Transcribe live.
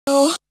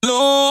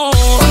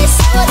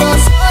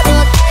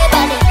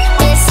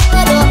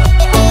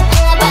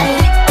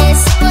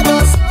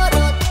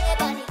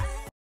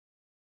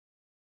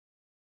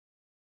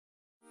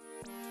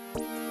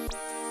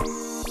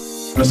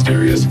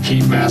Mysterious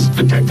heat mass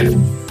detected.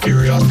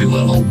 Curiosity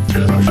level.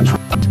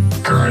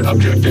 Current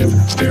objective.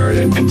 Stare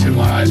it until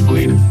my eyes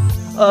bleed.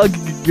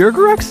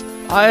 Geargorex?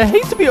 I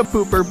hate to be a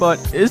pooper, but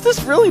is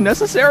this really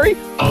necessary?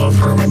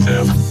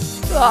 Affirmative.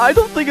 I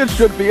don't think it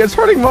should be. It's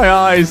hurting my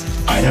eyes.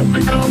 I have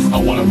become a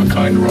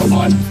one-of-a-kind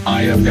robot.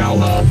 I am now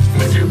the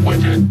midget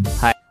widget.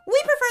 Hi. We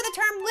prefer the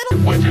term little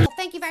Widget.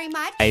 Thank you very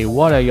much. Hey,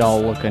 what are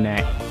y'all looking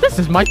at? This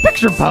is my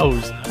picture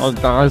pose! Oh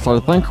guys, I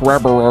think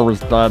Rabberer is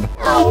dead.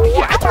 Oh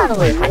yeah, I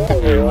totally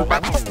hunted you.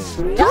 That's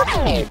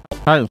stupid.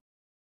 Hey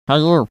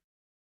you.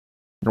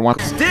 You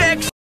want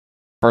Sticks!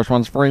 first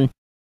one's free?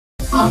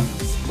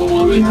 What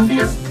will we have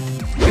here?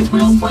 It's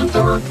my own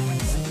flamethrower.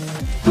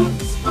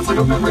 That's like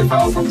a memory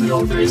file from the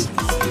old days.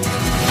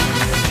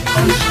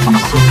 I so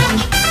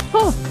much.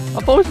 Huh,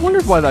 I've always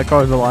wondered why that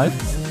car's alive.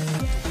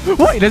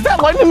 Wait, is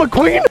that Lightning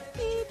McQueen?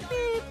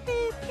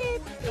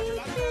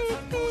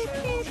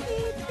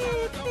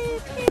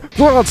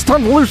 Well, it's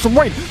time to lose some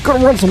weight.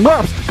 Gotta run some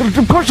laps. Gotta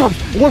do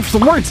push-ups. Lift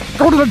some weights.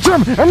 Go to the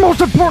gym. And most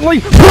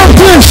importantly,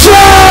 protein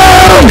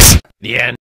shakes! The end.